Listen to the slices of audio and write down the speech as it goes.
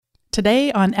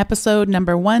Today on episode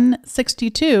number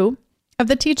 162 of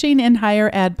the Teaching in Higher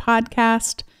Ed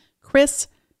podcast, Chris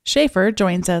Schaefer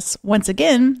joins us once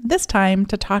again, this time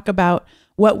to talk about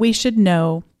what we should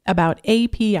know about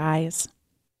APIs.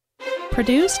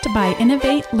 Produced by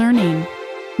Innovate Learning,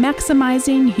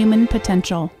 maximizing human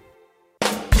potential.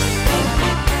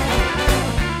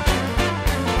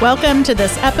 Welcome to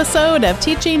this episode of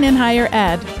Teaching in Higher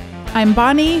Ed. I'm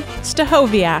Bonnie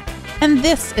Stachowiak, and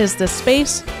this is the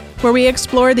space where we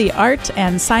explore the art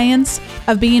and science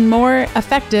of being more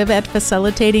effective at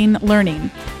facilitating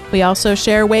learning. We also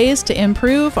share ways to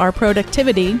improve our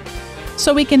productivity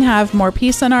so we can have more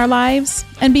peace in our lives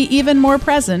and be even more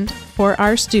present for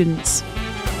our students.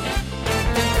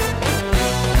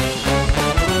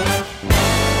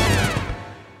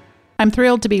 I'm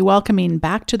thrilled to be welcoming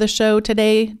back to the show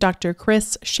today Dr.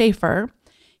 Chris Schaefer.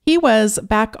 He was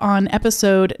back on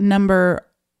episode number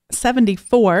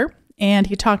 74, and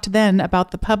he talked then about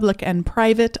the public and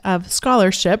private of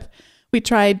scholarship. I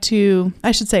tried to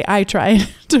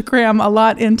cram a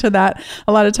lot into that,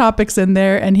 a lot of topics in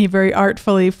there, and he very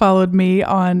artfully followed me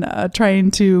on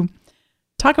trying to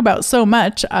talk about so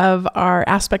much of our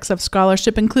aspects of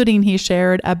scholarship, including he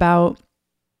shared about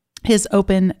his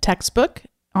open textbook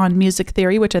on music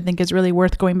theory, which I think is really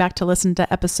worth going back to listen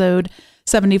to episode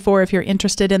 74 if you're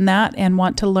interested in that and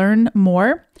want to learn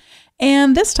more.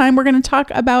 And this time we're going to talk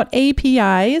about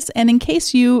APIs. And in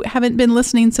case you haven't been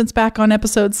listening since back on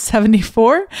episode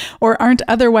 74 or aren't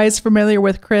otherwise familiar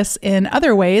with Chris in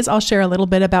other ways, I'll share a little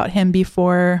bit about him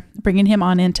before bringing him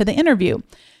on into the interview.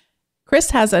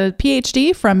 Chris has a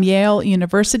PhD from Yale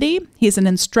University. He's an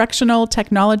instructional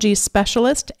technology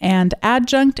specialist and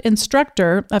adjunct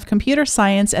instructor of computer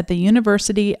science at the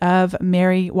University of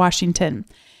Mary Washington.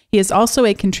 He is also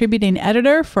a contributing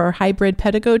editor for Hybrid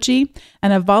Pedagogy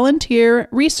and a volunteer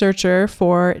researcher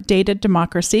for Data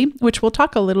Democracy, which we'll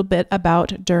talk a little bit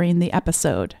about during the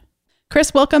episode.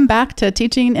 Chris, welcome back to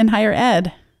Teaching in Higher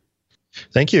Ed.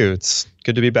 Thank you. It's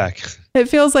good to be back. It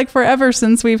feels like forever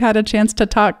since we've had a chance to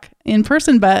talk in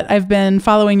person, but I've been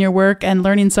following your work and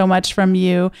learning so much from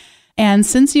you. And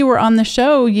since you were on the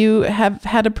show, you have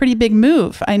had a pretty big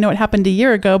move. I know it happened a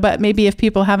year ago, but maybe if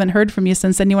people haven't heard from you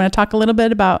since then, you want to talk a little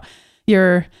bit about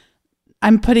your,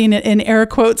 I'm putting it in air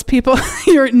quotes, people,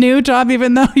 your new job,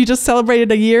 even though you just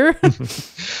celebrated a year.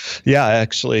 Yeah,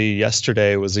 actually,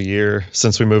 yesterday was a year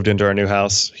since we moved into our new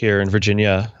house here in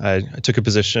Virginia. I took a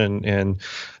position in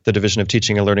the Division of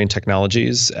Teaching and Learning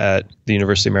Technologies at the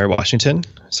University of Mary Washington.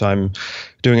 So I'm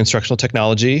doing instructional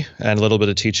technology and a little bit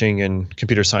of teaching in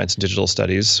computer science and digital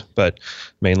studies, but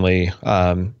mainly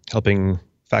helping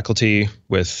faculty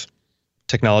with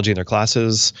technology in their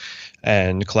classes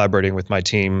and collaborating with my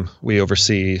team. We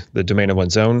oversee the Domain of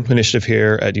One's Own initiative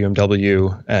here at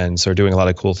UMW, and so we're doing a lot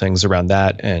of cool things around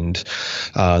that. And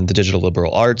the digital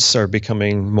liberal arts are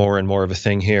becoming more and more of a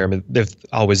thing here. I mean, they've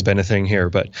always been a thing here,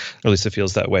 but at least it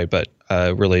feels that way. But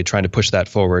really trying to push that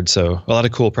forward. So a lot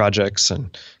of cool projects and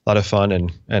a lot of fun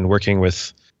and working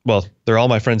with, well, they're all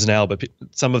my friends now, but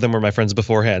some of them were my friends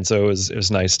beforehand. So it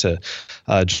was nice to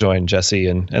join Jesse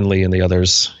and Lee and the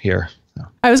others here.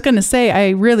 I was going to say, I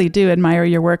really do admire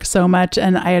your work so much,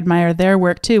 and I admire their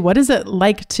work too. What is it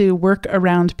like to work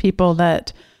around people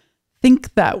that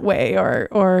think that way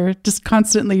or just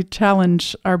constantly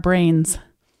challenge our brains?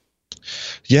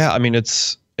 Yeah, I mean,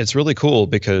 it's really cool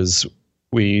because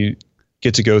we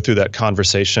get to go through that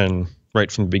conversation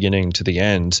right from the beginning to the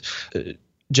end.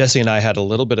 Jesse and I had a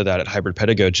little bit of that at Hybrid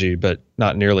Pedagogy, but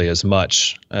not nearly as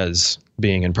much as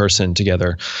being in person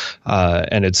together.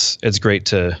 And it's great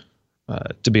to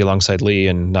be alongside Lee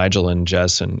and Nigel and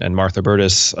Jess and Martha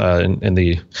Burtis in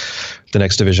the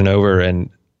next division over. And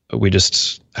we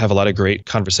just have a lot of great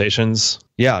conversations.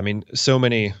 Yeah, I mean, so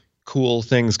many cool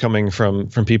things coming from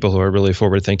people who are really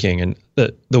forward thinking. And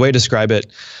the way to describe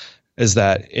it is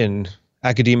that in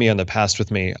academia in the past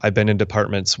with me, I've been in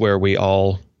departments where we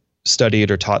all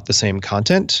studied or taught the same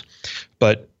content,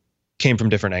 but came from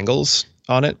different angles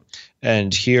on it.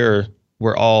 And here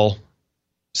we're all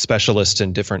specialists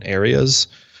in different areas,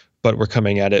 but we're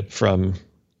coming at it from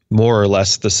more or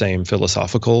less the same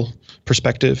philosophical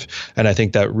perspective. And I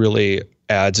think that really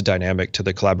adds a dynamic to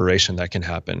the collaboration that can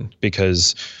happen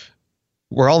because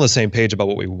we're all on the same page about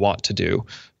what we want to do,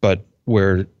 but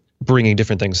we're bringing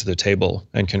different things to the table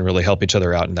and can really help each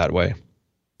other out in that way.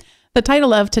 The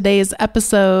title of today's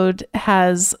episode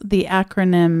has the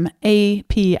acronym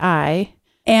API,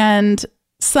 and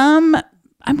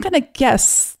I'm going to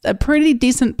guess a pretty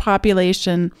decent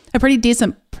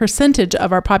percentage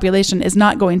of our population is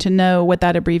not going to know what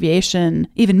that abbreviation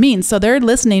even means. So they're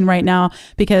listening right now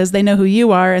because they know who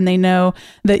you are and they know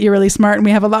that you're really smart and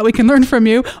we have a lot we can learn from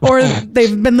you. Or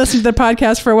they've been listening to the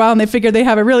podcast for a while and they figure they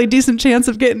have a really decent chance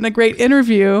of getting a great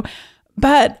interview.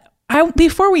 But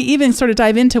before we even sort of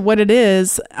dive into what it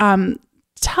is,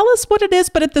 tell us what it is,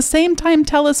 but at the same time,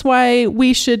 tell us why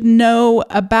we should know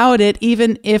about it,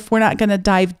 even if we're not going to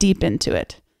dive deep into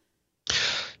it.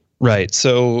 Right.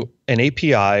 So an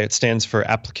API, it stands for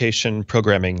Application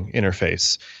Programming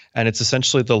Interface, and it's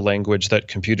essentially the language that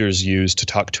computers use to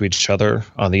talk to each other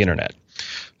on the internet.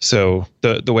 So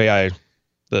the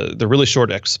really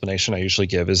short explanation I usually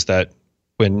give is that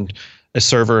when a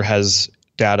server has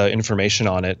data information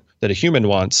on it that a human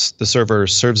wants, the server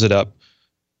serves it up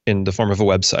in the form of a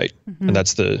website. Mm-hmm. And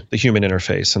that's the human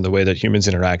interface and the way that humans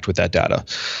interact with that data.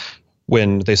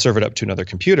 When they serve it up to another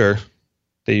computer,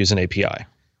 they use an API.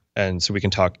 And so we can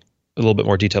talk a little bit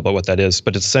more detail about what that is,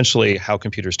 but it's essentially how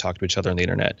computers talk to each other on the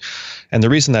internet. And the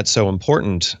reason that's so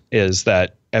important is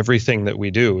that everything that we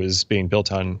do is being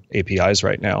built on APIs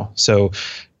right now. So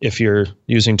if you're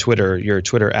using Twitter, your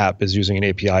Twitter app is using an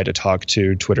API to talk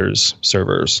to Twitter's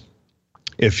servers.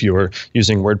 If you're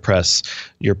using WordPress,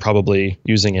 you're probably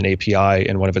using an API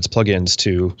in one of its plugins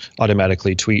to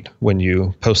automatically tweet when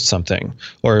you post something.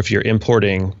 Or if you're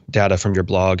importing data from your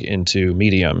blog into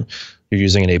Medium, you're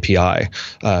using an API.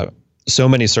 So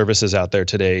many services out there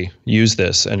today use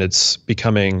this, and it's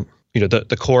becoming,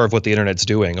 the core of what the internet's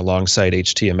doing alongside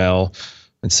HTML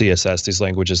and CSS, these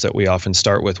languages that we often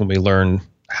start with when we learn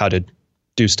how to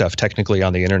do stuff technically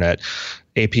on the internet.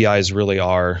 APIs really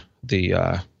are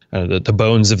the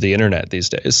bones of the internet these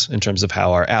days in terms of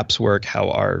how our apps work, how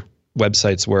our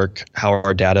websites work, how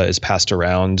our data is passed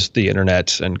around the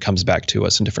internet and comes back to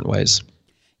us in different ways.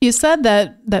 You said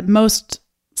that most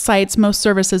sites, most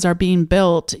services are being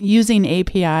built using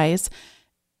APIs.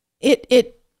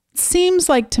 It seems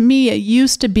like to me it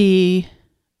used to be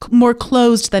more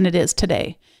closed than it is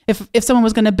today. If someone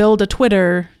was going to build a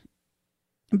Twitter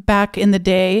back in the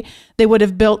day, they would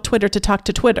have built Twitter to talk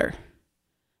to Twitter.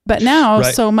 But now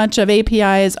right. So much of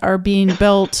APIs are being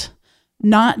built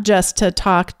not just to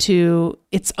talk to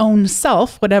its own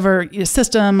self, whatever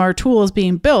system or tool is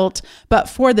being built, but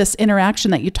for this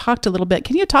interaction that you talked a little bit.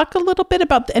 Can you talk a little bit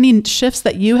about any shifts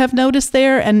that you have noticed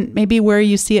there and maybe where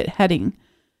you see it heading?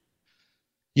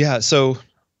 Yeah, so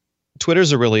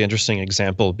Twitter's a really interesting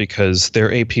example because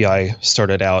their API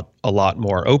started out a lot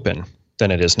more open than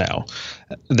it is now.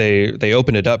 They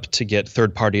opened it up to get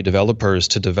third-party developers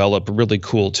to develop really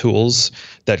cool tools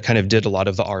that kind of did a lot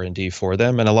of the R&D for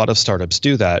them, and a lot of startups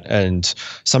do that, and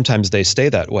sometimes they stay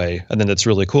that way, and then it's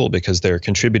really cool because they're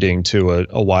contributing to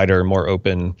a wider, more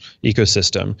open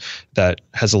ecosystem that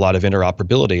has a lot of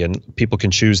interoperability, and people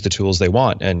can choose the tools they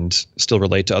want and still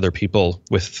relate to other people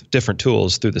with different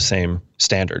tools through the same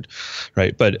standard,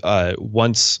 right? But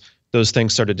once those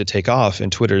things started to take off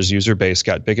and Twitter's user base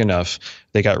got big enough,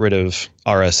 they got rid of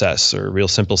RSS or real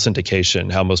simple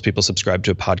syndication, how most people subscribe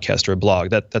to a podcast or a blog.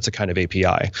 That's a kind of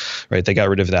API, right? They got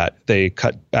rid of that. They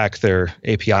cut back their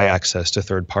API access to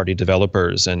third-party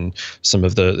developers and some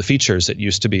of the features that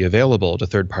used to be available to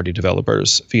third-party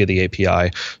developers via the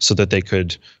API so that they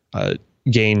could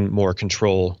gain more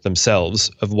control themselves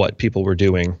of what people were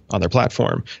doing on their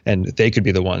platform. And they could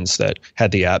be the ones that had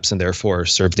the apps and therefore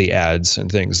served the ads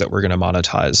and things that were going to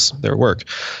monetize their work.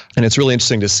 And it's really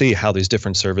interesting to see how these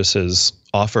different services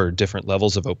offer different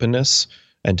levels of openness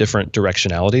and different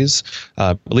directionalities.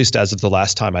 At least as of the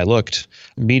last time I looked,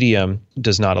 Medium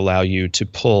does not allow you to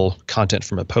pull content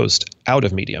from a post out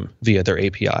of Medium via their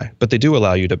API, but they do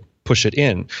allow you to push it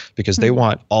in because they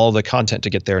want all the content to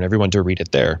get there and everyone to read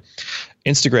it there.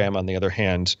 Instagram, on the other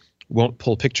hand, won't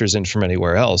pull pictures in from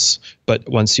anywhere else, but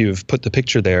once you've put the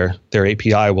picture there, their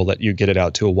API will let you get it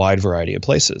out to a wide variety of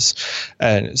places.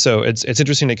 And so it's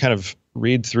interesting to kind of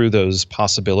read through those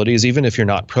possibilities, even if you're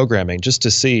not programming, just to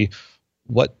see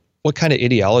what kind of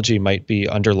ideology might be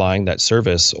underlying that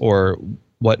service or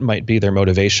what might be their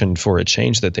motivation for a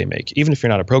change that they make, even if you're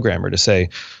not a programmer, to say,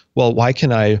 well, why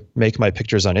can I make my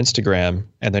pictures on Instagram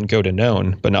and then go to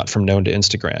Known, but not from Known to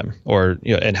Instagram? Or,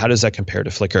 and how does that compare to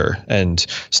Flickr and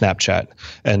Snapchat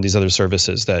and these other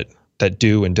services that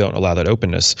do and don't allow that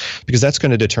openness? Because that's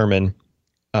going to determine,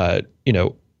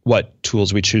 what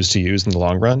tools we choose to use in the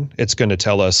long run. It's going to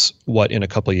tell us what in a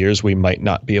couple of years we might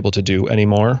not be able to do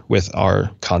anymore with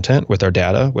our content, with our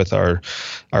data, with our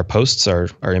posts, our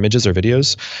images, our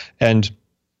videos. And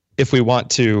if we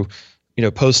want to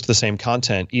post the same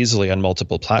content easily on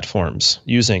multiple platforms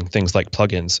using things like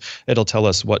plugins, it'll tell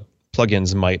us what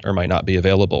plugins might or might not be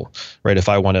available, right? If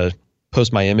I want to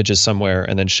post my images somewhere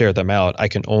and then share them out, I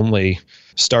can only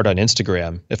start on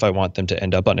Instagram if I want them to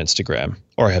end up on Instagram,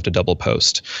 or I have to double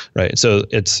post, right? So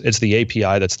it's the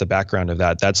API that's the background of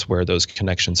that. That's where those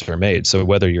connections are made. So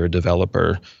whether you're a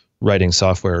developer writing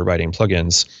software or writing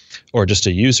plugins, or just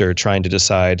a user trying to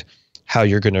decide how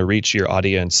you're going to reach your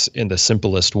audience in the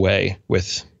simplest way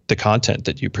with the content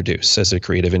that you produce as a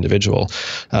creative individual,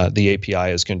 the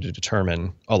API is going to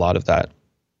determine a lot of that.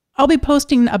 I'll be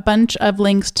posting a bunch of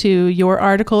links to your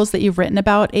articles that you've written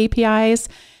about APIs.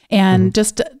 And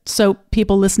just so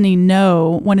people listening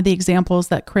know, one of the examples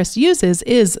that Chris uses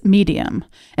is Medium.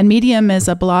 And Medium is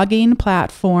a blogging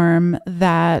platform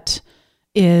that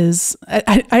is,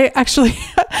 I actually,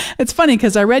 it's funny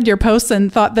because I read your posts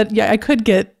and thought that, I could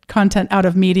get content out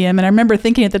of Medium. And I remember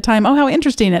thinking at the time, oh, how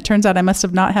interesting. It turns out I must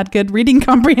have not had good reading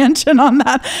comprehension on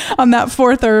that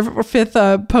fourth or fifth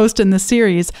post in the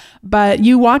series. But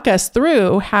you walk us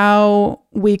through how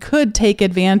we could take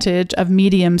advantage of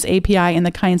Medium's API and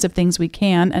the kinds of things we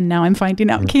can. And now I'm finding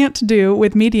out can't do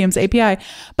with Medium's API.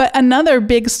 But another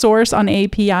big source on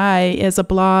API is a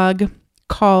blog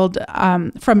called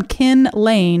from Ken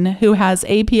Lane, who has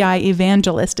API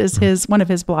Evangelist is one of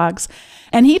his blogs.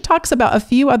 And he talks about a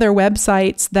few other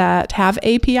websites that have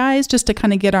APIs just to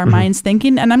kind of get our minds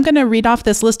thinking. And I'm going to read off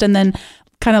this list and then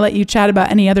kind of let you chat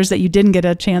about any others that you didn't get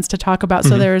a chance to talk about.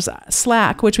 So there's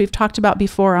Slack, which we've talked about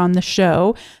before on the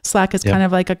show. Slack is kind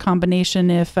of like a combination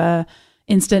if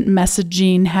instant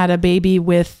messaging had a baby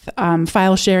with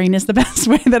file sharing is the best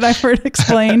way that I've heard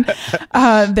explained.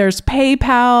 There's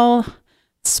PayPal,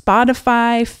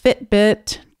 Spotify,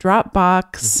 Fitbit,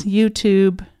 Dropbox,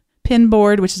 YouTube,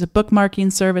 Pinboard, which is a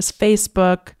bookmarking service,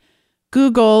 Facebook,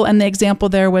 Google, and the example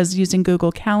there was using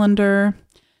Google Calendar,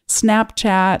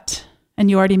 Snapchat, and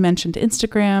you already mentioned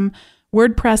Instagram,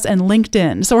 WordPress, and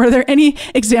LinkedIn. So are there any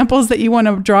examples that you want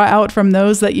to draw out from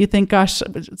those that you think, gosh,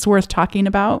 it's worth talking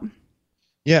about?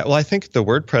 Yeah, well, I think the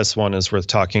WordPress one is worth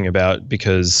talking about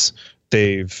because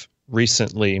they've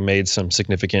recently made some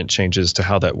significant changes to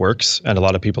how that works, and a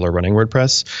lot of people are running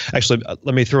WordPress. Actually,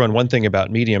 let me throw in one thing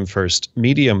about Medium first.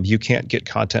 Medium, you can't get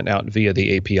content out via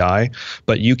the API,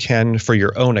 but you can, for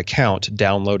your own account,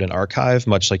 download an archive,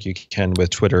 much like you can with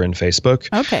Twitter and Facebook.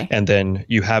 Okay. And then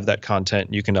you have that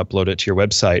content, you can upload it to your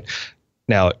website.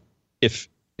 Now,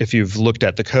 if you've looked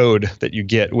at the code that you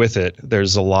get with it,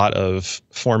 there's a lot of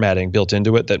formatting built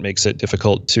into it that makes it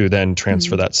difficult to then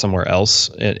transfer that somewhere else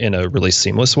in a really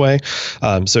seamless way.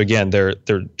 So again, they're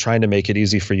trying to make it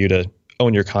easy for you to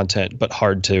own your content, but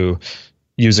hard to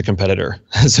use a competitor,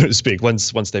 so to speak,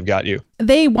 once they've got you.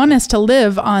 They want us to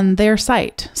live on their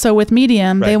site. So with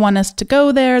Medium, They want us to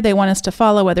go there. They want us to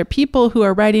follow other people who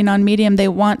are writing on Medium. They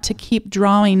want to keep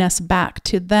drawing us back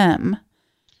to them.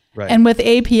 Right. And with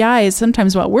APIs,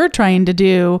 sometimes what we're trying to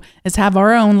do is have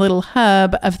our own little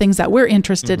hub of things that we're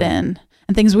interested in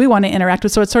and things we want to interact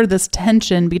with. So it's sort of this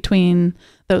tension between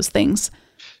those things.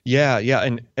 Yeah.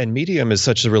 And Medium is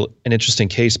such an interesting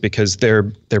case because their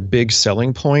big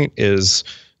selling point is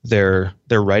their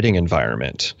writing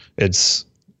environment. It's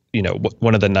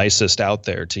one of the nicest out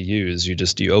there to use.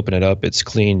 You open it up, it's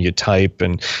clean, you type,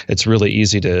 and it's really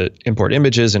easy to import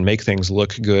images and make things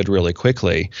look good really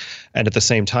quickly. And at the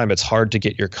same time, it's hard to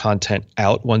get your content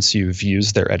out once you've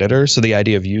used their editor. So the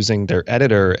idea of using their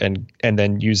editor and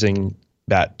then using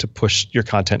that to push your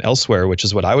content elsewhere, which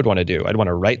is what I would want to do. I'd want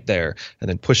to write there and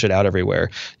then push it out everywhere.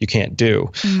 You can't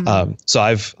do. So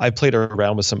I've played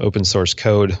around with some open source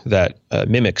code that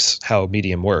mimics how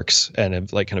Medium works, and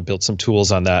have kind of built some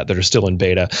tools on that are still in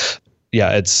beta.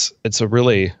 Yeah, it's a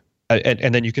really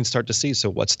and then you can start to see, so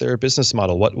what's their business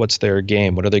model? What's their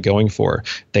game? What are they going for?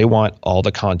 They want all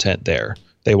the content there.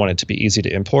 They want it to be easy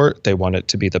to import. They want it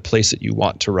to be the place that you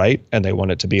want to write, and they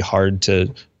want it to be hard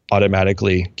to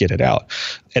automatically get it out.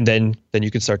 And then you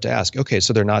can start to ask, okay,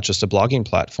 so they're not just a blogging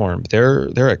platform. They're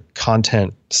a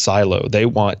content silo. They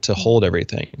want to hold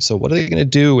everything. So what are they going to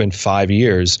do in 5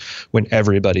 years when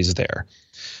everybody's there?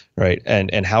 Right.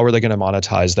 And how are they going to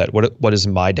monetize that? What is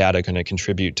my data going to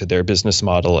contribute to their business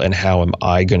model? And how am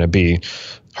I going to be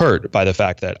hurt by the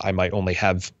fact that I might only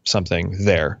have something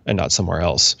there and not somewhere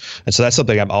else? And so that's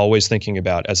something I'm always thinking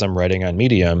about as I'm writing on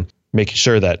Medium, making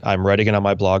sure that I'm writing it on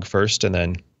my blog first and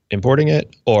then importing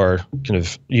it, or kind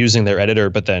of using their editor,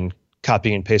 but then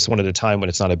copy and paste one at a time when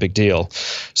it's not a big deal,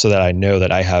 so that I know that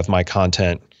I have my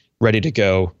content ready to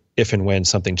go if and when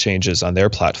something changes on their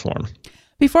platform.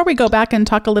 Before we go back and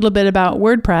talk a little bit about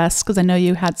WordPress, because I know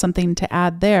you had something to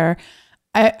add there,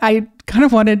 I kind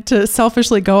of wanted to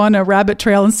selfishly go on a rabbit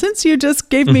trail. And since you just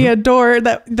gave me a door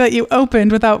that you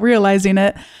opened without realizing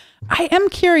it, I am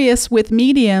curious with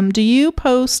Medium, do you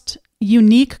post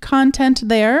unique content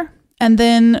there? and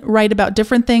then write about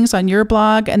different things on your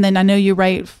blog? And then I know you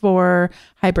write for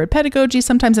Hybrid Pedagogy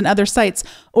sometimes and other sites.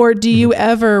 Or do you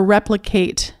ever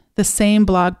replicate the same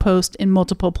blog post in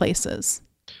multiple places?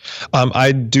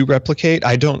 I do replicate.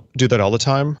 I don't do that all the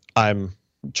time. I'm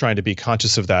trying to be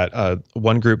conscious of that.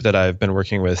 One group that I've been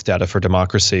working with, Data for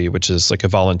Democracy, which is like a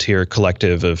volunteer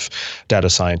collective of data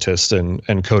scientists and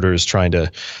coders trying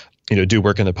to, do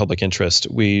work in the public interest.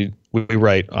 We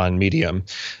write on Medium,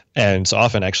 and so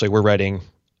often actually we're writing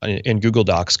in Google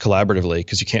Docs collaboratively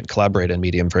because you can't collaborate on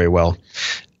Medium very well,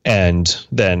 and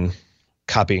then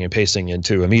copying and pasting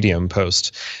into a Medium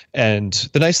post. And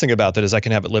the nice thing about that is I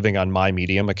can have it living on my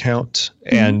Medium account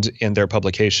and in their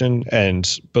publication,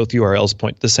 and both URLs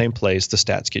point to the same place. The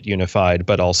stats get unified,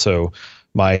 but also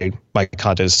my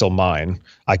content is still mine.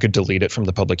 I could delete it from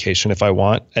the publication if I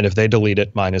want, and if they delete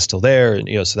it, mine is still there.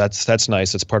 And so that's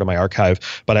nice. It's part of my archive.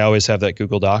 But I always have that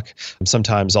Google Doc.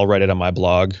 Sometimes I'll write it on my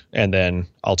blog, and then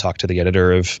I'll talk to the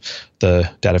editor of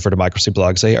the Data for Democracy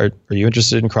blog. Say, are you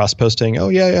interested in cross-posting? Oh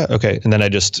yeah, okay. And then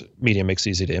Medium makes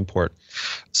it easy to import.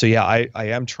 So yeah, I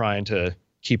am trying to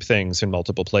keep things in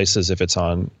multiple places if it's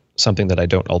on something that I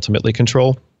don't ultimately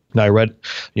control. Now I read,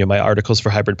 my articles for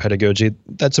Hybrid Pedagogy.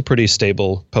 That's a pretty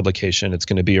stable publication. It's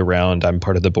going to be around. I'm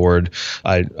part of the board.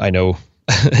 I know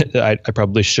I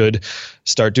probably should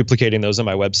start duplicating those on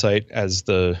my website as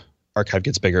the archive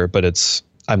gets bigger, but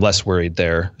I'm less worried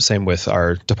there. Same with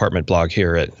our department blog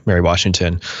here at Mary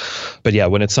Washington. But yeah,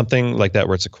 when it's something like that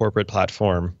where it's a corporate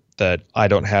platform that I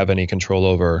don't have any control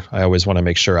over, I always want to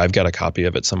make sure I've got a copy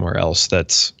of it somewhere else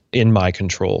that's in my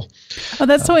control. Oh,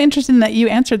 that's so interesting that you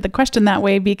answered the question that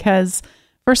way, because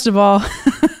first of all,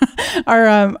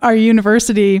 our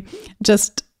university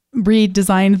just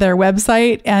redesigned their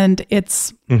website, and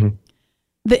it's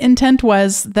the intent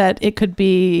was that it could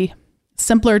be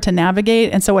simpler to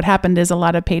navigate. And so what happened is a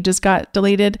lot of pages got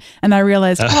deleted, and I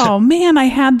realized, oh man, I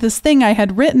had this thing I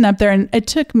had written up there, and it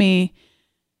took me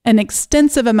an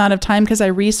extensive amount of time because I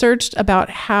researched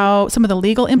about how some of the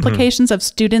legal implications of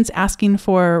students asking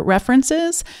for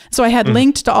references. So I had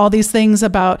linked to all these things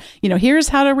about, here's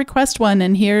how to request one,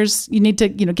 and here's, you need to,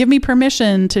 give me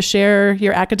permission to share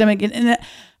your academic. And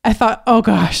I thought, oh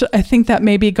gosh, I think that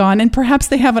may be gone. And perhaps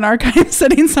they have an archive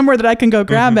sitting somewhere that I can go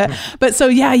grab it. But so,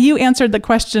 yeah, you answered the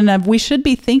question of we should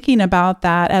be thinking about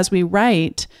that as we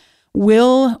write.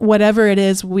 Will whatever it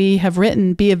is we have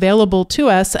written be available to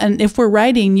us? And if we're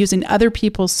writing using other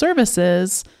people's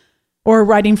services or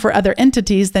writing for other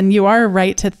entities, then you are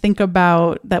right to think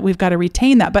about that we've got to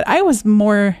retain that. But I was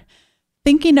more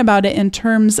thinking about it in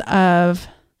terms of,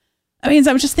 I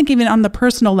was just thinking on the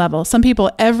personal level. Some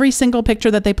people, every single picture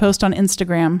that they post on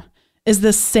Instagram is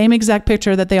the same exact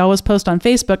picture that they always post on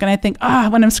Facebook. And I think,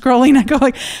 when I'm scrolling, I go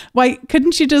like, why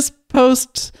couldn't you just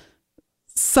post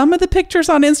some of the pictures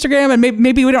on Instagram, and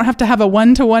maybe we don't have to have a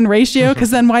 1-to-1 ratio,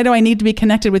 because then why do I need to be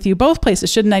connected with you both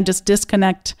places? Shouldn't I just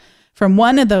disconnect from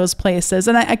one of those places?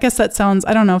 And I guess that sounds,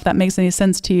 I don't know if that makes any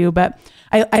sense to you, but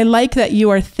I like that you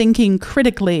are thinking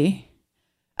critically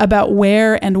about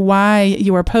where and why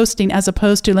you are posting, as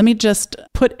opposed to let me just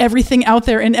put everything out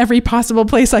there in every possible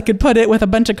place I could put it with a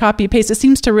bunch of copy paste. It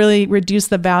seems to really reduce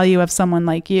the value of someone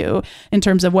like you in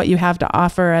terms of what you have to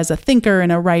offer as a thinker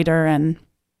and a writer and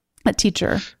a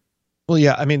teacher. Well,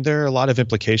 yeah, there are a lot of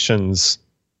implications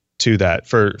to that.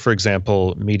 For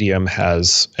example, Medium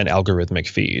has an algorithmic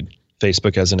feed.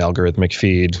 Facebook has an algorithmic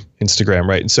feed, Instagram,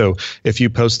 right? And so if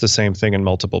you post the same thing in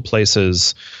multiple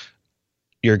places,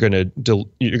 you're going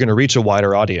to reach a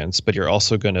wider audience, but you're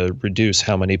also going to reduce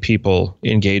how many people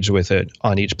engage with it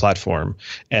on each platform.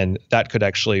 And that could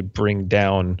actually bring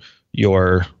down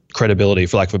your credibility,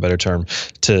 for lack of a better term,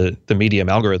 to the Medium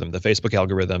algorithm, the Facebook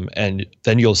algorithm, and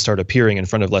then you'll start appearing in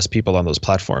front of less people on those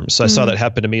platforms. So I saw that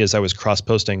happen to me as I was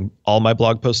cross-posting all my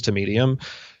blog posts to Medium,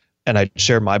 and I'd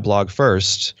share my blog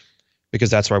first because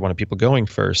that's where I wanted people going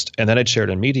first, and then I'd share it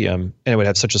on Medium, and it would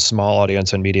have such a small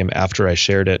audience on Medium after I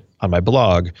shared it on my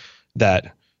blog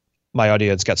that my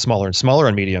audience got smaller and smaller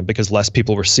on Medium because less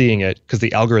people were seeing it because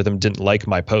the algorithm didn't like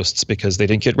my posts because they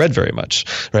didn't get read very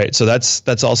much, right? So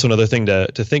that's also another thing to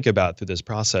think about through this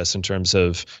process in terms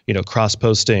of,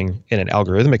 cross-posting in an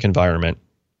algorithmic environment.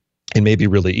 It may be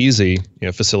really easy,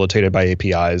 facilitated by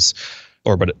APIs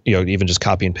but even just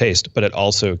copy and paste, but it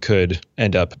also could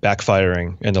end up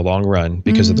backfiring in the long run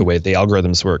because of the way the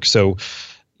algorithms work. So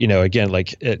again,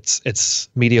 like it's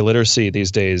media literacy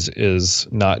these days is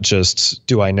not just,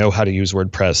 do I know how to use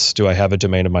WordPress? Do I have a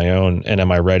domain of my own? And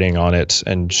am I writing on it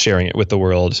and sharing it with the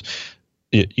world?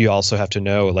 you also have to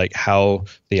know like how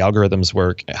the algorithms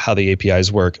work, how the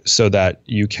APIs work, so that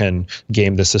you can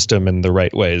game the system in the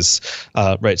right ways,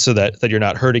 right? So that you're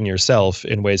not hurting yourself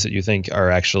in ways that you think are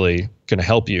actually going to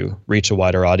help you reach a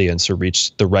wider audience or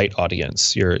reach the right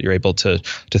audience. You're able to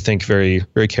think very,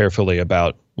 very carefully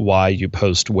about why you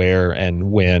post where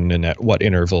and when and at what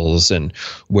intervals, and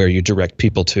where you direct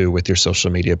people to with your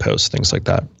social media posts, things like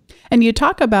that. And you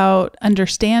talk about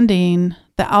understanding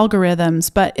the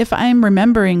algorithms, but if I'm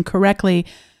remembering correctly,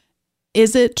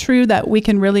 is it true that we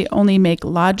can really only make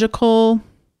logical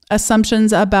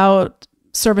assumptions about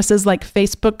services like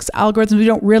Facebook's algorithms? We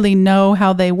don't really know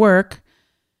how they work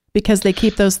because they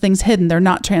keep those things hidden. They're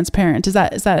not transparent. Is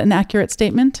that an accurate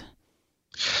statement?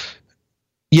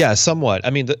 Yeah, somewhat. I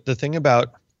mean, the thing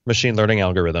about machine learning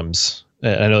algorithms,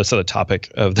 and I know it's not a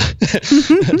topic of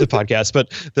the, the podcast, but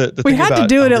the we thing had about to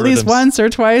do it at least once or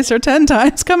twice or 10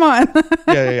 times. Come on.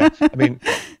 Yeah. I mean,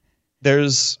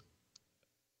 there's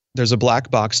a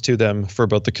black box to them for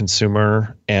both the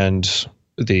consumer and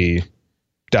the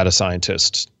data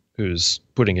scientist who's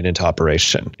putting it into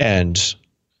operation. And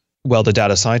well, the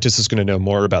data scientist is going to know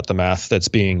more about the math that's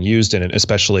being used in it,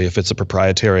 especially if it's a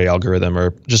proprietary algorithm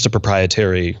or just a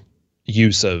proprietary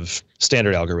use of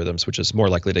standard algorithms, which is more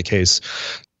likely the case.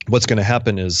 What's going to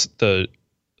happen is the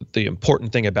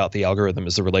important thing about the algorithm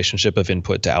is the relationship of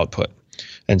input to output.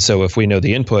 And so if we know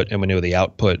the input and we know the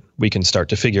output, we can start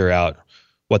to figure out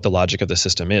what the logic of the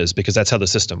system is, because that's how the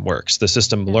system works. The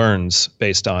system learns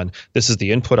based on, this is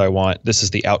the input I want, this is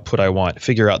the output I want,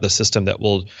 figure out the system that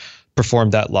will perform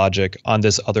that logic on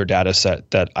this other data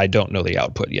set that I don't know the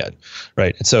output yet,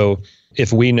 right? And so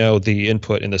if we know the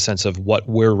input in the sense of what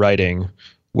we're writing,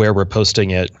 where we're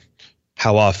posting it,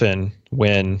 how often,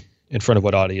 when, in front of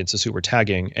what audiences who we're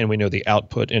tagging, and we know the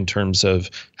output in terms of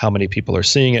how many people are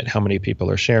seeing it, how many people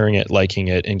are sharing it, liking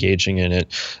it, engaging in it,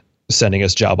 sending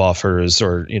us job offers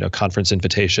or conference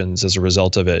invitations as a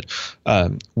result of it,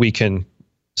 we can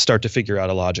start to figure out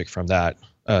a logic from that.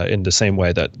 In the same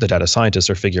way that the data scientists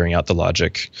are figuring out the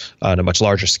logic on a much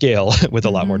larger scale with a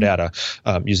lot more data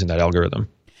using that algorithm.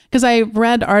 Because I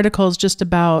read articles just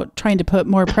about trying to put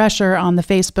more pressure on the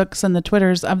Facebooks and the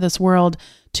Twitters of this world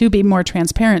to be more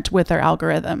transparent with their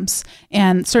algorithms.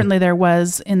 And certainly there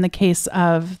was in the case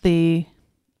of the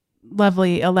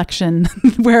lovely election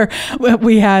where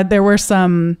there were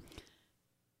some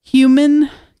human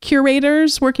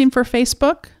curators working for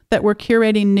Facebook that were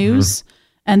curating news.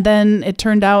 And then it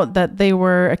turned out that they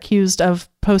were accused of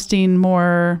posting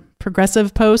more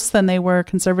progressive posts than they were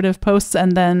conservative posts.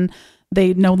 And then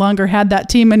they no longer had that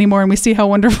team anymore. And we see how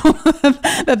wonderful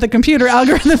that the computer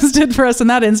algorithms did for us in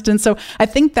that instance. So I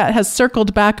think that has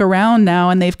circled back around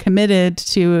now, and they've committed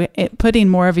to putting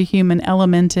more of a human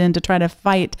element in to try to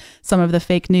fight some of the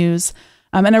fake news.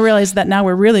 And I realize that now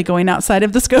we're really going outside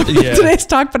of the scope of today's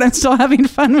talk, but I'm still having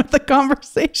fun with the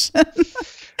conversation.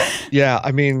 Yeah,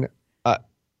 I mean,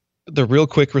 the real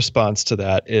quick response to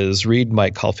that is read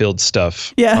Mike Caulfield's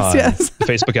stuff on the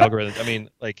Facebook algorithm. I mean,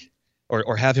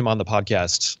 or have him on the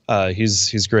podcast.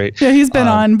 He's great. Yeah, he's been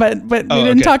on, but we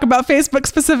didn't talk about Facebook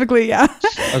specifically. Yeah.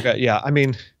 Okay. Yeah. I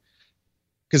mean,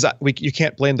 because you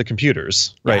can't blame the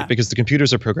computers, right? Yeah. Because the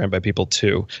computers are programmed by people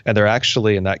too. And they're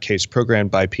actually, in that case, programmed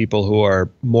by people who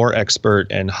are more expert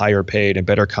and higher paid and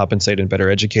better compensated and better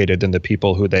educated than the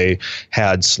people who they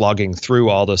had slogging through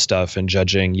all the stuff and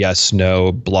judging yes,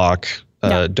 no, block,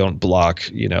 don't block,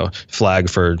 flag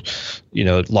for,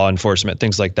 law enforcement,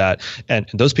 things like that. And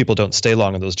those people don't stay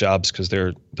long in those jobs because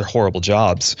they're horrible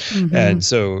jobs. Mm-hmm. And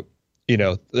so,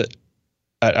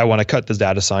 I want to cut the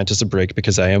data scientist a break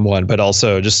because I am one, but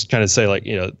also just kind of say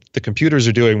the computers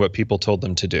are doing what people told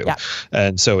them to do. Yeah.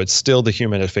 And so it's still the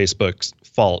human at Facebook's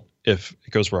fault if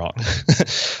it goes wrong.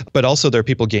 But also there are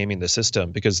people gaming the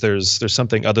system because there's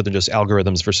something other than just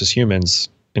algorithms versus humans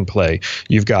in play.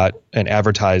 You've got an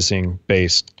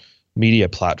advertising-based media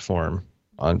platform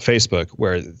on Facebook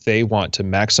where they want to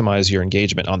maximize your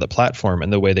engagement on the platform.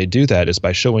 And the way they do that is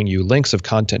by showing you links of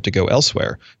content to go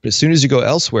elsewhere. But as soon as you go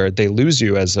elsewhere, they lose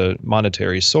you as a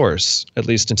monetary source, at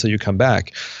least until you come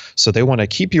back. So they want to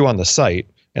keep you on the site,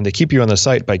 and they keep you on the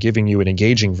site by giving you an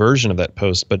engaging version of that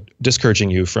post, but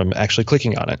discouraging you from actually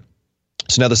clicking on it.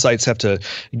 So now the sites have to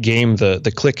game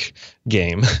the click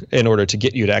game in order to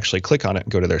get you to actually click on it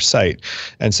and go to their site.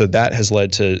 And so that has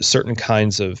led to certain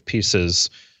kinds of pieces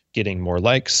getting more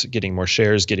likes, getting more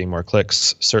shares, getting more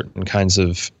clicks, certain kinds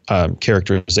of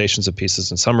characterizations of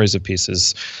pieces and summaries of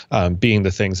pieces being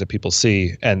the things that people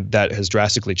see. And that has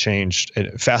drastically changed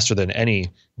faster than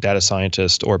any data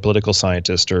scientist or political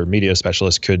scientist or media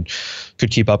specialist could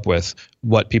keep up with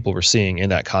what people were seeing in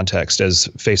that context, as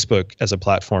Facebook as a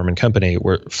platform and company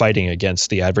were fighting against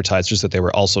the advertisers that they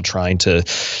were also trying to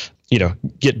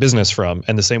get business from.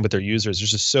 And the same with their users.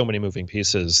 There's just so many moving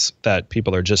pieces that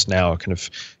people are just now kind of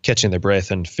catching their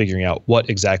breath and figuring out what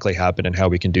exactly happened and how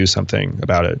we can do something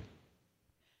about it.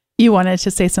 You wanted to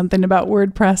say something about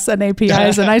WordPress and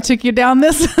APIs, and I took you down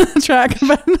this track.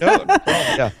 But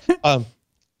I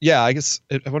guess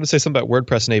I want to say something about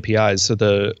WordPress and APIs. So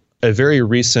a very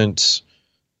recent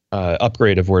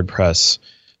upgrade of WordPress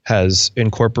has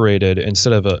incorporated,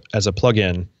 instead of as a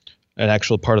plugin, an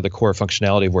actual part of the core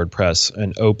functionality of WordPress,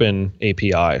 an open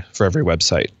API for every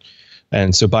website.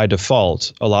 And so by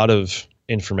default, a lot of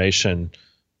information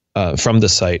from the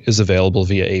site is available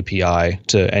via API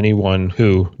to anyone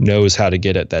who knows how to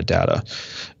get at that data.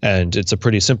 And it's a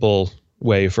pretty simple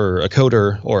way for a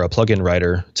coder or a plugin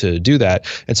writer to do that.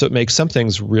 And so it makes some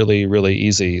things really, really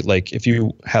easy. Like if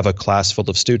you have a class full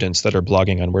of students that are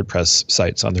blogging on WordPress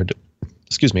sites on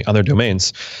their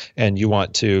domains, and you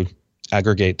want to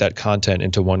aggregate that content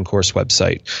into one course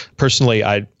website. Personally,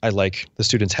 I like the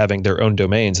students having their own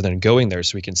domains and then going there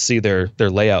so we can see their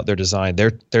layout, their design,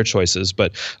 their choices.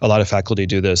 But a lot of faculty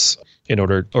do this in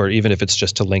order, or even if it's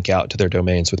just to link out to their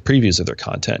domains with previews of their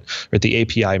content. Right? The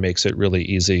API makes it really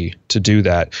easy to do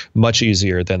that, much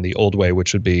easier than the old way,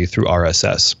 which would be through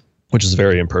RSS, which is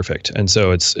very imperfect. And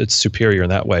so it's superior in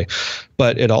that way.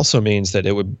 But it also means that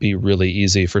it would be really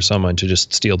easy for someone to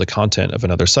just steal the content of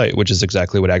another site, which is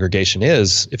exactly what aggregation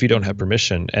is if you don't have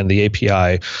permission. And the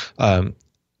API,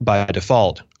 by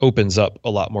default, opens up a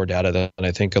lot more data than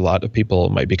I think a lot of people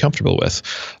might be comfortable with.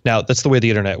 Now, that's the way the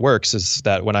internet works, is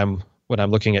that when I'm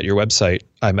looking at your website,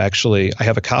 I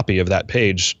have a copy of that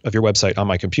page of your website on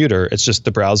my computer. It's just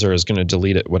the browser is going to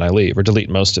delete it when I leave, or delete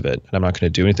most of it, and I'm not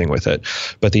going to do anything with it.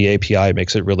 But the API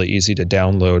makes it really easy to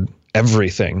download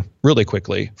everything really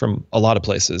quickly from a lot of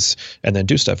places and then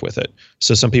do stuff with it.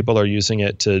 So some people are using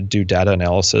it to do data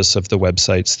analysis of the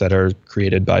websites that are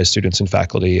created by students and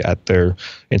faculty at their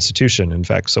institution. In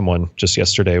fact, someone just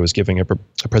yesterday was giving a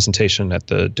presentation at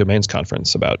the Domains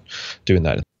Conference about doing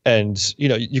that. And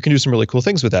you can do some really cool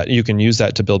things with that. You can use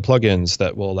that to build plugins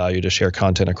that will allow you to share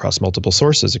content across multiple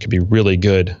sources. It could be really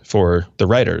good for the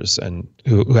writers and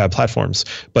who have platforms.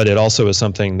 But it also is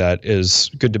something that is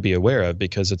good to be aware of,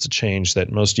 because it's a change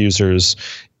that most users,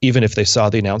 even if they saw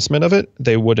the announcement of it,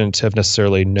 they wouldn't have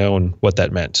necessarily known what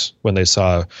that meant. When they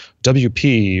saw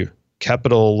WP,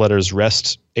 capital letters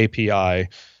REST API,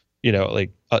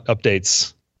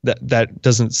 updates, that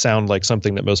doesn't sound like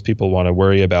something that most people want to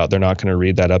worry about. They're not going to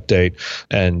read that update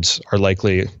and are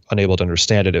likely unable to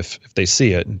understand it if they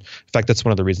see it. In fact, that's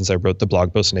one of the reasons I wrote the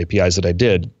blog posts and APIs that I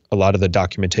did. A lot of the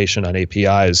documentation on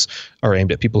APIs are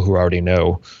aimed at people who already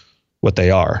know what they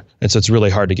are. And so it's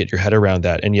really hard to get your head around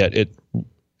that. And yet it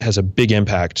has a big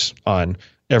impact on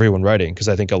everyone writing, because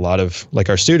I think a lot of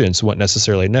our students won't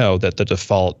necessarily know that the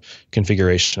default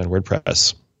configuration in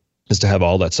WordPress is to have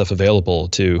all that stuff available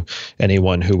to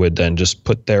anyone who would then just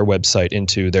put their website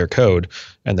into their code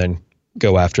and then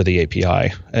go after the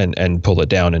API and pull it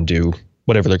down and do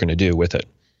whatever they're going to do with it.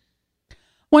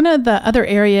 One of the other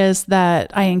areas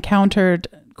that I encountered,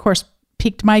 of course,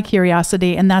 piqued my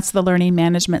curiosity, and that's the learning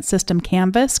management system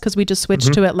Canvas, because we just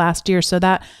switched to it last year. So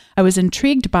that I was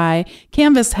intrigued by.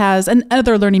 Canvas has, and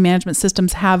other learning management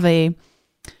systems have a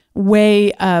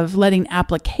way of letting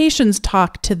applications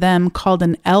talk to them called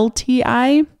an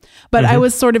LTI. But I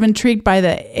was sort of intrigued by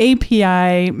the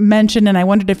API mentioned, and I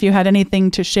wondered if you had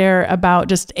anything to share about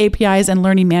just APIs and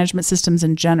learning management systems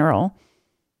in general.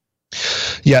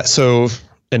 Yeah, so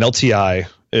an LTI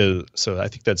is, so I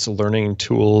think that's Learning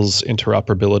Tools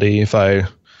Interoperability, if I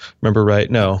remember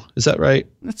right. No, is that right?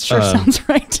 That sure sounds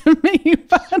right to me.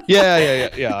 But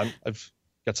Yeah. I've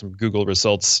got some Google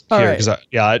results here because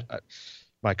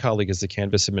my colleague is the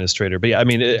Canvas administrator. But yeah, I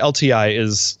mean, LTI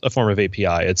is a form of API.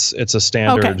 It's a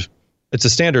standard. Okay. It's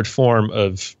a standard form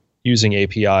of using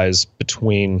APIs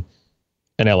between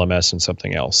an LMS and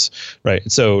something else, right?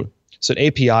 So an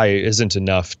API isn't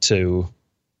enough to,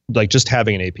 just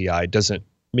having an API doesn't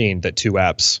mean that two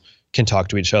apps can talk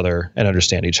to each other and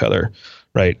understand each other,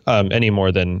 right? Any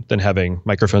more than having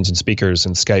microphones and speakers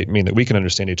and Skype mean that we can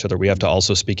understand each other. We have to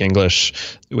also speak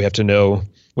English. We have to know,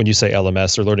 when you say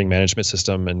LMS or learning management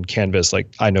system and Canvas,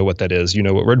 I know what that is. You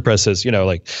know what WordPress is.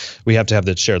 We have to have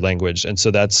that shared language. And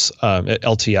so that's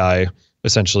LTI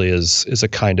essentially is a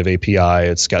kind of API.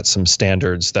 It's got some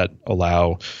standards that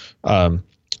allow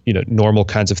normal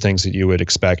kinds of things that you would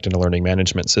expect in a learning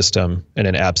management system and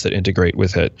in apps that integrate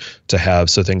with it to have.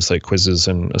 So things like quizzes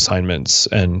and assignments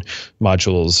and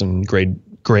modules and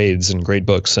grades and grade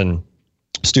books and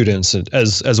students,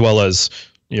 as well as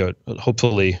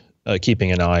hopefully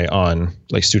keeping an eye on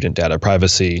like student data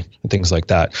privacy and things like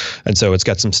that. And so it's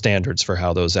got some standards for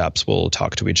how those apps will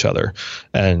talk to each other.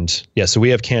 And so we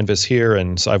have Canvas here,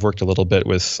 and so I've worked a little bit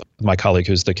with my colleague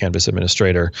who's the Canvas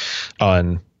administrator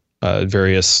on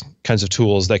various kinds of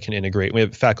tools that can integrate. We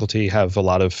have faculty have a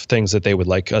lot of things that they would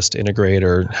like us to integrate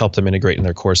or help them integrate in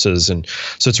their courses. And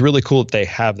so it's really cool that they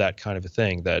have that kind of a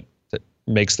thing that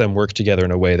makes them work together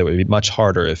in a way that would be much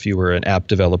harder if you were an app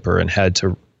developer and had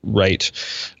to write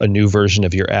a new version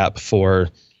of your app for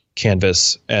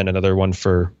Canvas and another one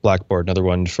for Blackboard, another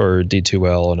one for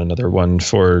D2L, and another one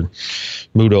for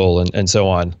Moodle, and so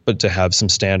on. But to have some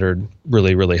standard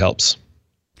really, really helps.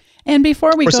 And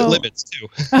before we go, of course, it limits too.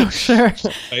 Oh, sure.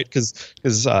 Right? Because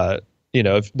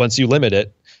once you limit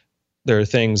it, there are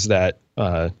things that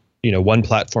one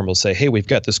platform will say, "Hey, we've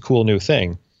got this cool new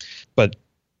thing," but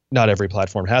not every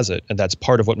platform has it, and that's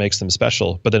part of what makes them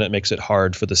special. But then it makes it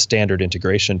hard for the standard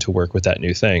integration to work with that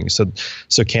new thing. So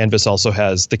Canvas also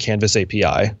has the Canvas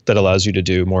API that allows you to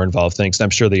do more involved things. And I'm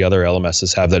sure the other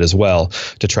LMSs have that as well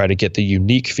to try to get the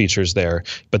unique features there.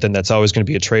 But then that's always going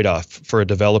to be a trade-off for a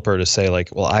developer to say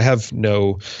like, well, I have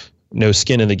no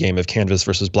skin in the game of Canvas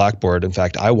versus Blackboard. In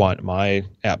fact, I want my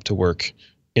app to work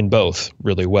in both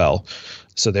really well.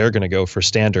 So they're going to go for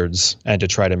standards and to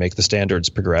try to make the standards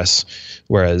progress,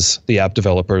 whereas the app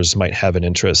developers might have an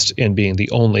interest in being the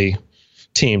only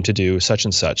team to do such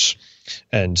and such,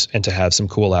 and to have some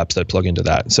cool apps that plug into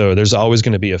that. So there's always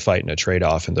going to be a fight and a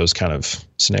trade-off in those kind of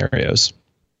scenarios.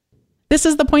 This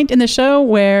is the point in the show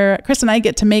where Chris and I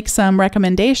get to make some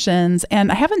recommendations. And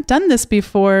I haven't done this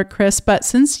before, Chris, but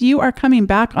since you are coming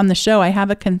back on the show, I have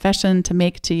a confession to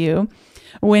make to you.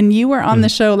 When you were on the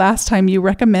show last time, you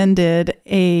recommended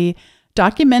a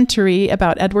documentary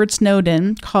about Edward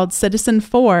Snowden called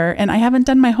Citizenfour, and I haven't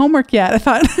done my homework yet. I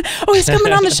thought, oh, he's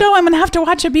coming on the show. I'm going to have to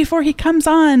watch it before he comes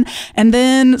on. And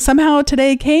then somehow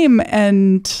today came,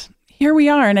 and here we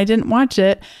are, and I didn't watch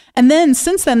it. And then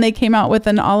since then, they came out with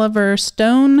an Oliver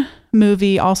Stone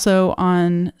movie also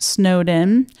on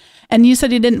Snowden. And you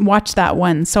said you didn't watch that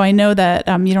one. So I know that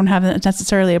you don't have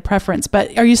necessarily a preference,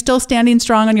 but are you still standing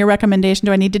strong on your recommendation?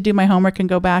 Do I need to do my homework and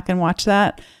go back and watch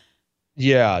that?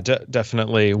 Yeah,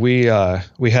 definitely. We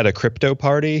had a crypto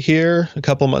party here a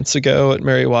couple months ago at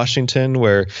Mary Washington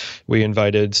where we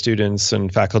invited students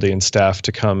and faculty and staff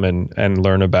to come and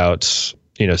learn about,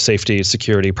 safety,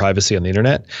 security, privacy on the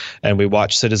internet. And we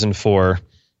watched Citizenfour,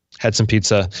 had some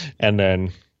pizza, and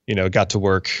then, got to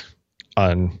work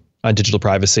on digital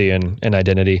privacy and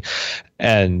identity.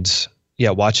 And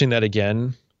watching that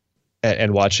again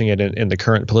and watching it in the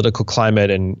current political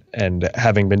climate and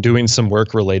having been doing some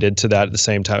work related to that at the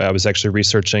same time, I was actually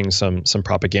researching some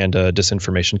propaganda,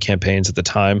 disinformation campaigns at the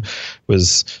time,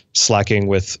 was slacking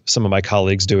with some of my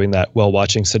colleagues doing that while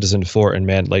watching Citizenfour, and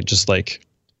man,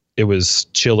 it was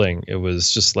chilling. It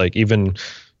was just like, even,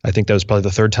 I think that was probably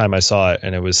the third time I saw it,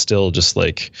 and it was still just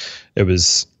like, it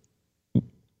was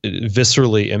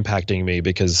viscerally impacting me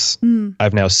because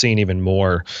I've now seen even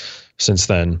more since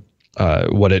then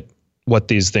what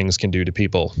these things can do to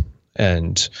people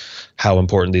and how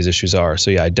important these issues are.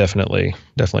 So I definitely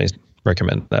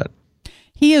recommend that.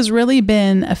 He has really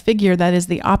been a figure that is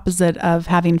the opposite of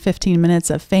having 15 minutes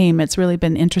of fame. It's really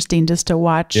been interesting just to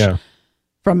watch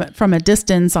from a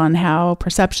distance on how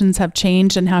perceptions have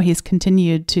changed and how he's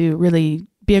continued to really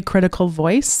be a critical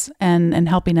voice and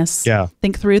helping us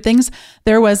think through things.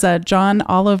 There was a John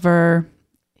Oliver,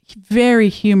 very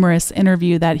humorous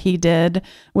interview that he did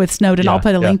with Snowden. I'll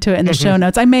put a link to it in the show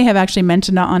notes. I may have actually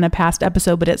mentioned it on a past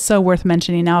episode, but it's so worth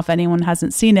mentioning now if anyone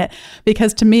hasn't seen it,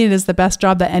 because to me, it is the best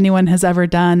job that anyone has ever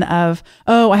done of,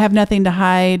 I have nothing to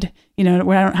hide.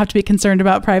 Where I don't have to be concerned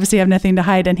about privacy. I have nothing to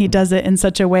hide. And he does it in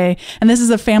such a way. And this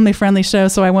is a family friendly show,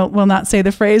 so I will not say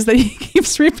the phrase that he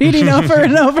keeps repeating over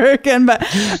and over again, but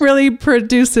really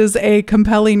produces a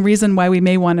compelling reason why we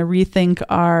may want to rethink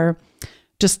our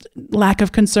just lack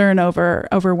of concern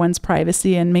over one's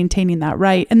privacy and maintaining that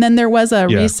right. And then there was a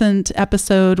recent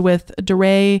episode with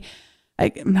DeRay.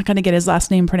 I'm not going to get his last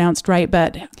name pronounced right,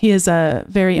 but he is a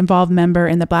very involved member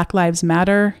in the Black Lives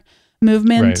Matter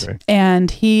movement. Right. And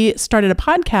he started a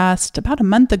podcast about a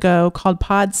month ago called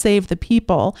Pod Save the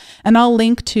People. And I'll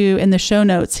link to in the show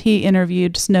notes, he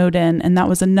interviewed Snowden. And that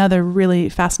was another really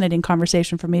fascinating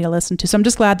conversation for me to listen to. So I'm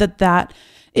just glad that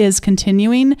is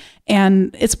continuing.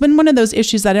 And it's been one of those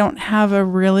issues that I don't have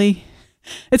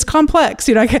it's complex.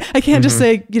 I can't just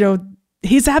say,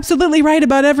 he's absolutely right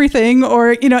about everything,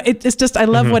 or, it's just, I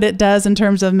love what it does in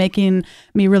terms of making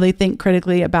me really think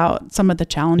critically about some of the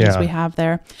challenges we have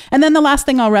there. And then the last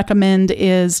thing I'll recommend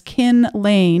is Ken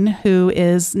Lane, who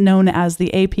is known as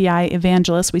the API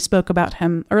evangelist. We spoke about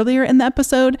him earlier in the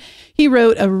episode. He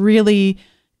wrote a really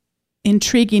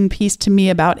intriguing piece to me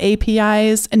about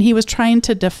APIs, and he was trying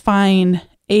to define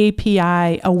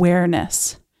API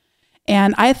awareness.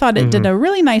 And I thought it did a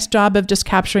really nice job of just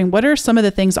capturing what are some of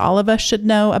the things all of us should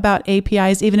know about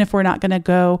APIs, even if we're not going to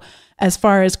go as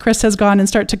far as Chris has gone and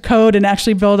start to code and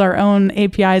actually build our own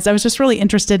APIs. I was just really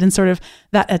interested in sort of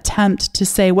that attempt to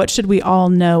say, what should we all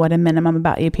know at a minimum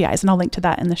about APIs? And I'll link to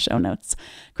that in the show notes.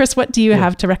 Chris, what do you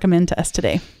have to recommend to us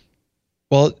today?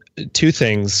 Well, two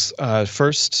things.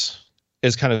 First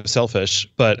is kind of selfish,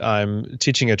 but I'm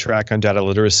teaching a track on data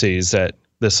literacies at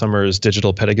this summer's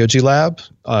Digital Pedagogy Lab.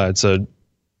 It's a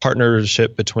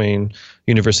partnership between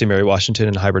University of Mary Washington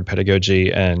and Hybrid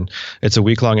Pedagogy, and it's a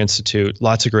week-long institute.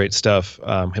 Lots of great stuff.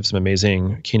 Have some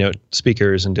amazing keynote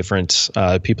speakers and different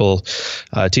people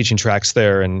teaching tracks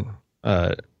there. And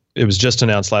it was just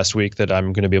announced last week that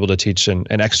I'm going to be able to teach an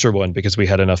extra one because we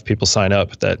had enough people sign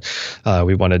up that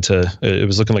we wanted to. It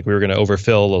was looking like we were going to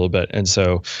overfill a little bit, and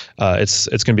so it's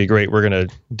going to be great. We're going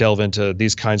to delve into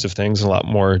these kinds of things in a lot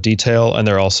more detail, and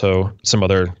there are also some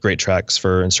other great tracks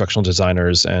for instructional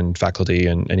designers and faculty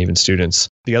and even students.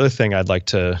 The other thing I'd like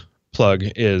to plug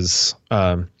is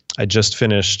I just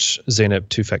finished Zeynep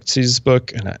Tufekci's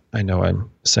book, and I know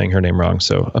I'm saying her name wrong,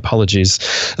 so apologies.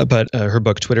 But her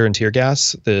book, Twitter and Tear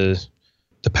Gas, the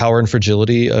power and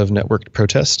fragility of networked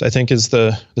protest, I think is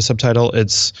the subtitle.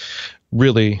 It's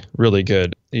really, really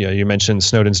good. You mentioned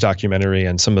Snowden's documentary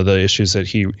and some of the issues that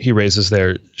he raises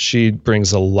there. She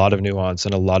brings a lot of nuance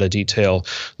and a lot of detail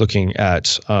looking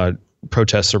at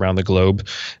protests around the globe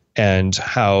and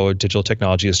how digital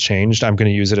technology has changed. I'm going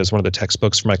to use it as one of the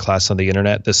textbooks for my class on the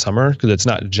internet this summer, because it's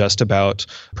not just about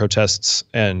protests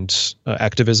and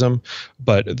activism,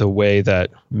 but the way that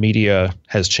media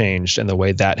has changed and the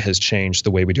way that has changed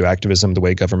the way we do activism, the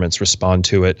way governments respond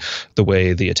to it, the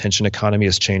way the attention economy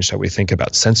has changed, how we think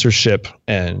about censorship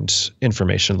and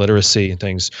information literacy and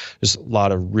things. There's a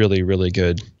lot of really, really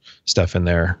good stuff in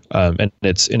there, and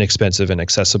it's inexpensive and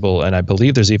accessible, and I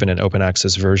believe there's even an open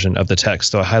access version of the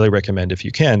text, so I highly recommend, if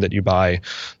you can, that you buy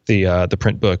the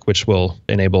print book, which will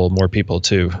enable more people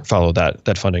to follow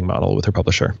that funding model with their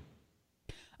publisher.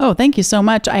 Oh, thank you so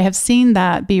much. I have seen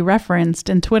that be referenced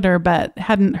in Twitter, but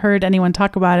hadn't heard anyone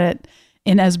talk about it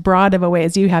in as broad of a way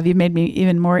as you have. You've made me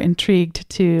even more intrigued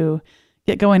to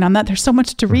get going on that. There's so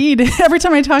much to read every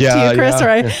time I talk to you, Chris,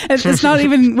 it's not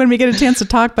even when we get a chance to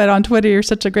talk, but on Twitter, you're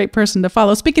such a great person to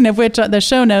follow. Speaking of which, the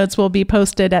show notes will be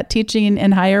posted at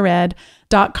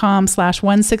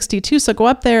teachinginhighered.com/162. So go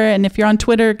up there, and if you're on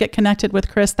Twitter, get connected with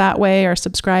Chris that way or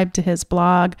subscribe to his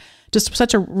blog. Just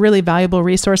such a really valuable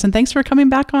resource. And thanks for coming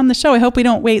back on the show. I hope we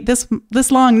don't wait this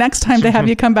long next time to have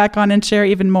you come back on and share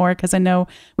even more, because I know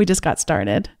we just got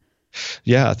started.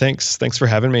 Yeah, thanks for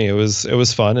having me. It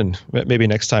was fun, and maybe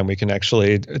next time we can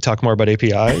actually talk more about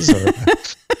APIs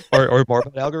or more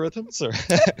about algorithms.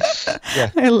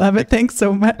 Yeah. I love it. Thanks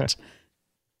so much.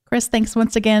 Chris, thanks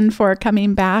once again for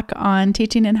coming back on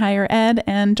Teaching in Higher Ed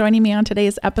and joining me on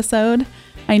today's episode.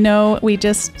 I know we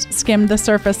just skimmed the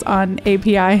surface on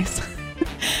APIs,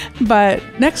 but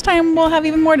next time we'll have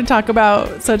even more to talk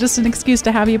about. So just an excuse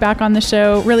to have you back on the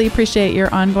show. Really appreciate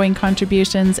your ongoing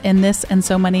contributions in this and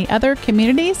so many other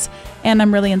communities, and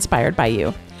I'm really inspired by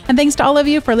you. And thanks to all of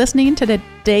you for listening to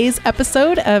today's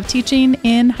episode of Teaching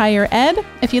in Higher Ed.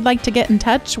 If you'd like to get in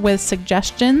touch with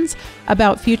suggestions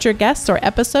about future guests or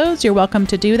episodes, you're welcome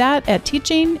to do that at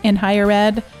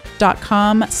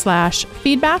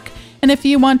teachinginhighered.com/feedback. And if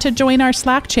you want to join our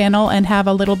Slack channel and have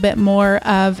a little bit more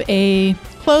of a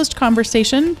closed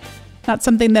conversation, not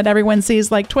something that everyone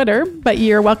sees like Twitter, but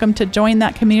you're welcome to join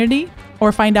that community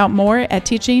or find out more at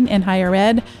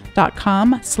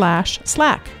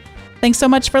teachinginhighered.com/Slack. Thanks so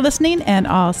much for listening, and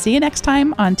I'll see you next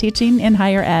time on Teaching in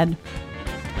Higher Ed.